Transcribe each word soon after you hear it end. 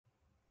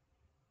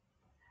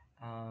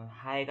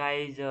Hi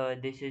guys,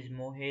 this is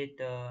Mohit.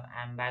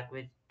 I'm back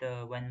with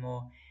one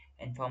more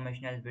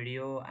informational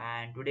video,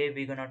 and today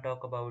we're gonna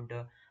talk about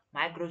the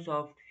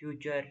Microsoft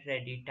Future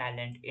Ready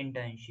Talent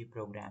Internship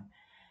Program.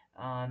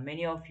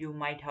 Many of you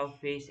might have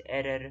faced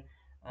error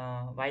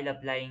while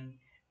applying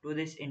to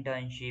this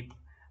internship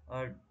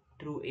uh,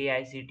 through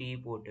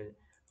AICTE portal,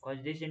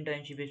 because this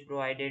internship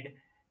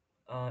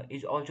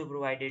is also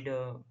provided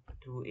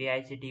through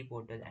AICTE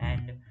portal,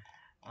 and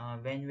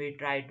when we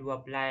try to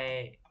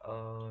apply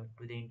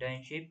to the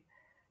internship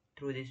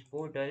through this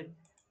portal,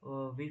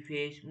 we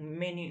face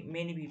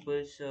many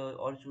people's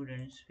or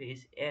students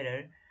face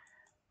error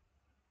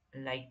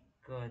like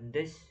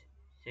this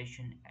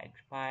session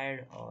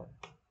expired, or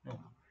no,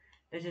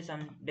 this is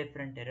some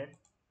different error.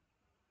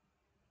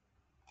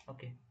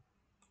 Okay,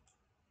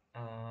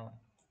 uh,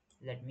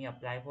 let me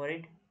apply for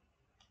it,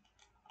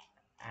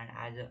 and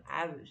as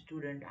a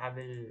student I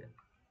will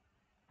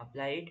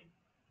apply it.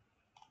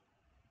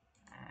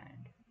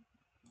 And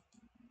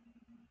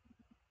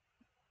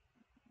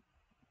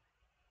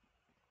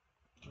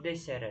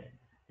this error,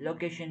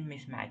 location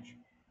mismatch,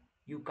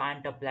 you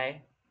can't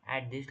apply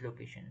at this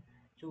location.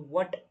 So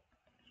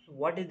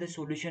what is the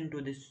solution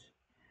to this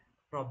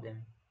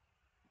problem?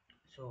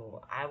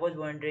 So I was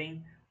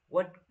wondering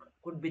what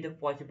could be the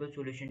possible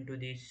solution to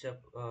this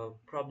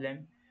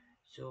problem.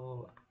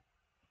 So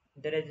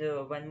there is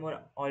one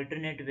more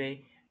alternate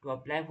way to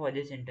apply for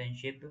this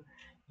internship.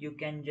 You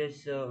can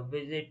just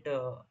visit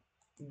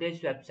this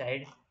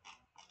website,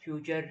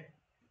 future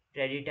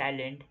ready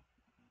talent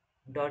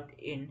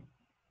in,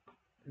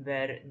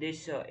 where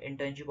this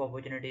internship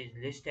opportunity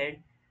is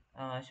listed.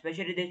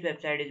 Especially this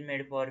website is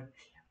made for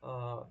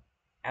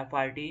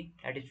FRT,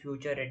 that is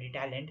Future Ready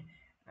Talent,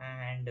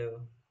 and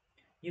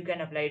you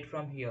can apply it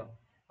from here.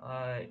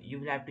 You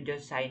will have to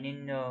just sign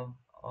in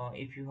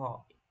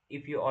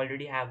if you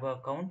already have an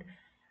account,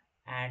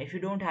 and if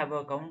you don't have an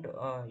account,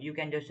 you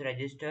can just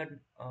register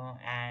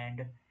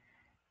and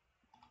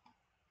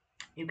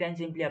you can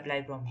simply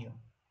apply from here.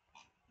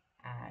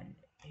 And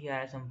here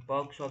are some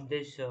perks of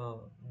this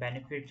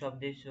benefits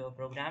of this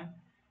program,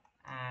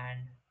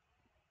 and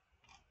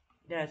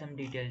there are some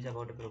details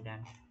about the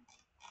program.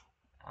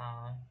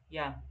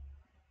 Yeah,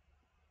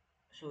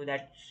 so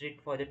that's it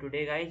for the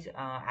today, guys.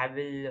 I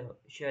will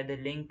share the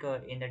link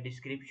in the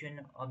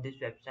description of this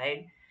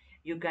website.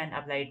 You can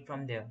apply it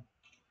from there.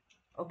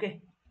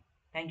 Okay,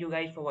 thank you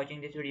guys for watching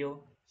this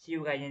video. See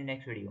you guys in the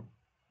next video.